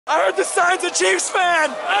I heard the signs of Chiefs fan!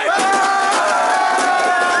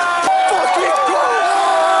 Fucking go!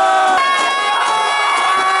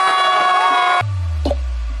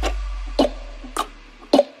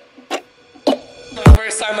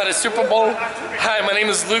 First time at a Super Bowl. Hi, my name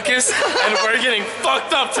is Lukas, and we're getting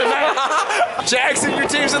fucked up tonight. Jackson, your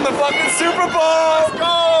team's in the fucking Super Bowl!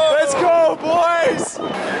 Let's go, boys!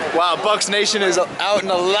 Wow, Bucks Nation is out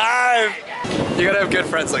and alive. You gotta have good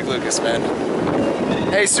friends like Lukas, man.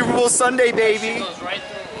 Hey, Super Bowl Sunday, baby.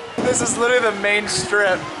 This is literally the main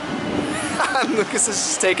strip. Lukas is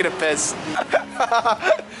just taking a piss.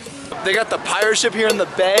 They got the pirate ship here in the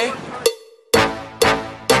bay.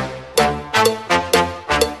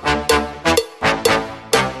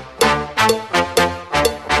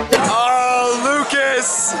 Oh,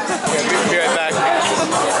 Lukas! We'll be right back.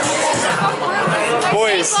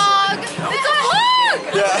 Boys.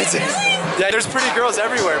 Yeah, there's pretty girls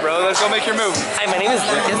everywhere, bro. Let's go make your move. Hi, my name is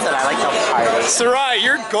Lukas, and I like to party. Sarai,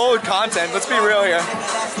 you're gold content. Let's be real here.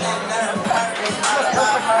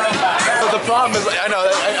 But the problem is, I know,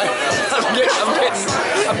 I'm getting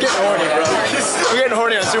horny, bro. I'm getting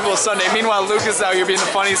horny on Super Bowl Sunday. Meanwhile, Lukas out here being the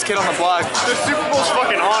funniest kid on the block. The Super Bowl's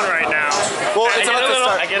fucking on right now. Well, it's about to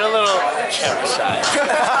start. I get a little camera shy.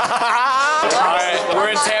 Alright, we're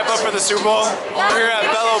in Tampa for the Super Bowl. We're here at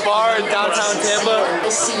Bello Bar in downtown Tampa.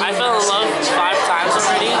 I fell in love 5 times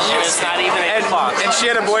already, and it's not even 8 o'clock. And she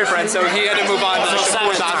had a boyfriend, so he had to move on to So the 7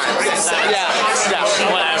 fourth option. times. Yeah, yeah.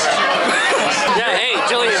 Whatever. Yeah, hey,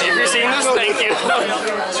 Jillian, if you're seeing this, thank you. I'm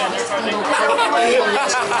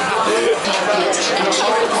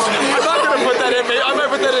not gonna put that in, I might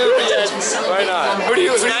put that in at the end. Why not? Who do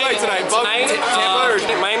you like tonight? Tonight, Tampa or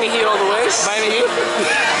Miami Heat all the way. Miami Heat?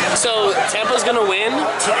 So Tampa's gonna win,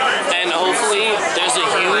 and hopefully there's a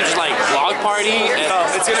huge like vlog party and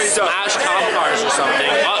it's gonna be smash cop cars or something.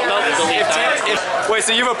 Oh, no, delete that. Wait,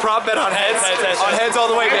 so you have a prop bet on heads? Heads. On heads all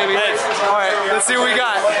the way, baby. All right, let's see what we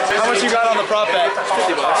got. How much you got on the prop bet?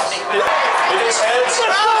 $50. Let's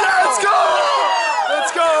go!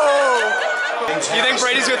 Let's go! You think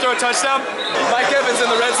Brady's gonna throw a touchdown? Mike Evans in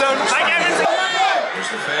the red zone. Mike Evans. Here's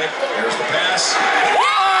the fake. Here's the pass.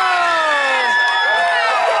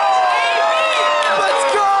 Let's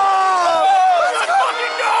go! Let's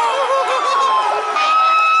fucking go!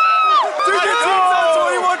 Dude, your team's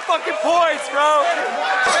up 21 fucking points, bro.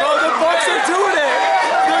 Bro, the Bucks are doing it.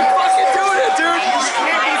 They're fucking doing it, dude.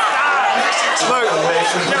 Look.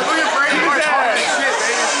 Yeah, look at Brady. What the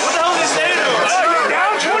hell did they do? You're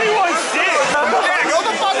down 21-6. Yeah, go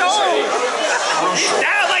the fuck home.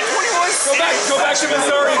 Down like 21-6. Go back to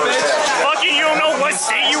Missouri, bitch. Fucking, you don't know what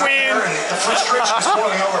state you in.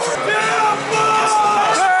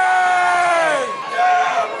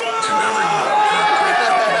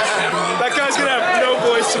 That guy's gonna have no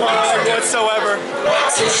voice tomorrow whatsoever.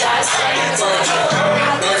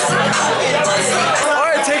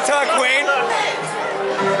 Alright, TikTok queen.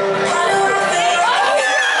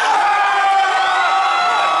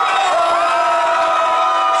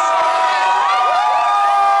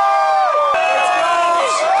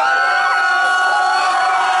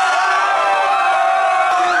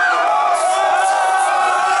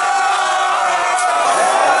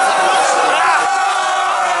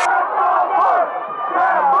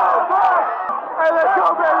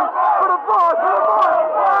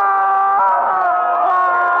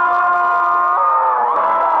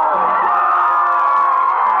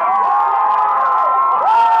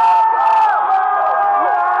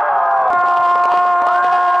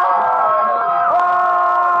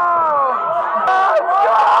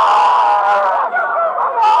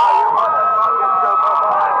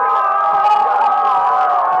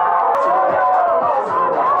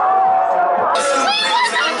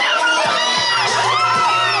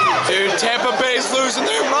 Dude, Tampa Bay's losing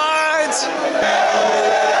their minds.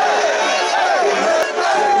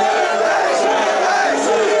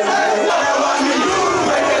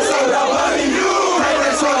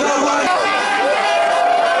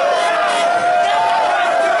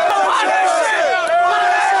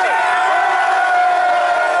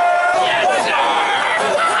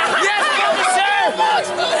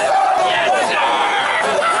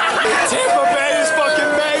 Tampa Bay is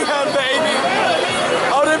fucking mayhem, baby.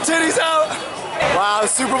 Oh, them titties out. Wow,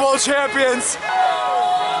 Super Bowl champions.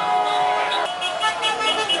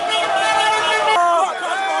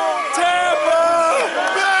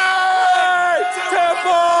 Tampa Bay!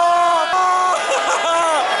 Tampa!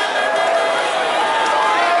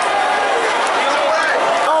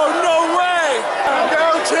 Oh, no way! Go,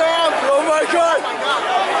 champ! Oh my God!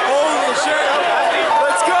 Holy shit!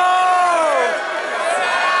 Let's go!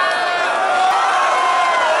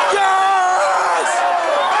 Yes!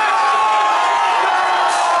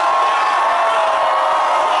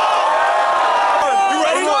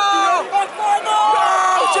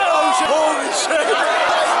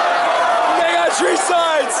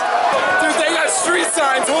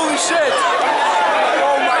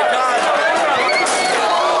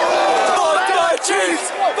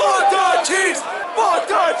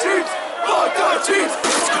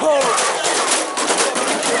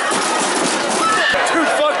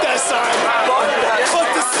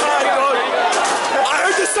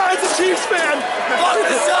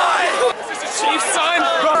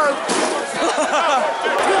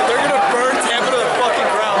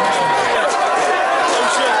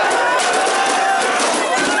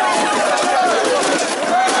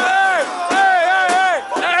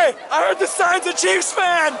 Stein's a Chiefs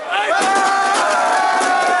fan!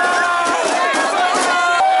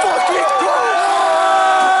 Fucking go!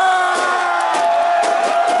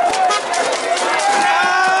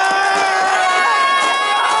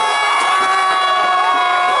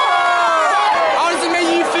 How does it make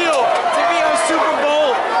you feel to be a Super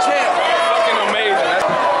Bowl champ? Fucking amazing.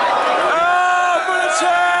 Oh, for the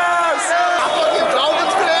champs! Fucking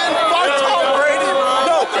Dolphins fan? Fuck Tom Brady, bro.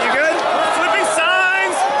 No, you good? We're flipping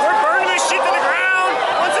signs. We're burning this shit to the ground.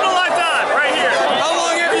 Once in a lifetime, right here. How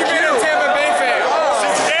long have you been a Tampa Bay fan?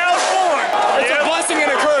 Since the day I was born. It's a blessing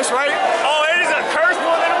and a curse, right? Oh, it is a curse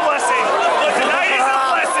more than a blessing. But tonight is a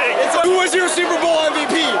blessing. Who was your Super Bowl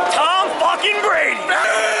MVP? Tom fucking Brady.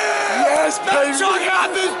 Yes, baby. Chug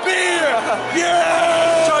out this beer.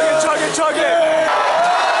 Yeah. Chug it, chug it, chug it.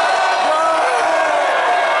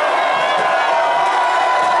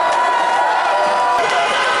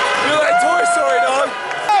 You're like Toy Story, dog.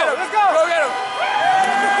 Let's go. Go get him.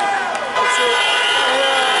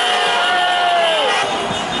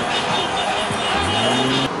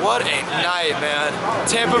 What a night, man.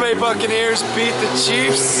 Tampa Bay Buccaneers beat the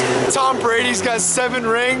Chiefs. Tom Brady's got 7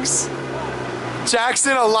 rings.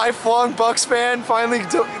 Jackson, a lifelong Bucs fan, finally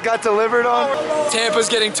got delivered on. Tampa's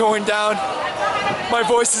getting torn down. My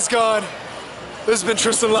voice is gone. This has been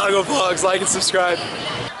Tristan Lago Vlogs. Like and subscribe.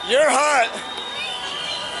 You're hot.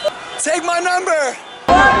 Take my number.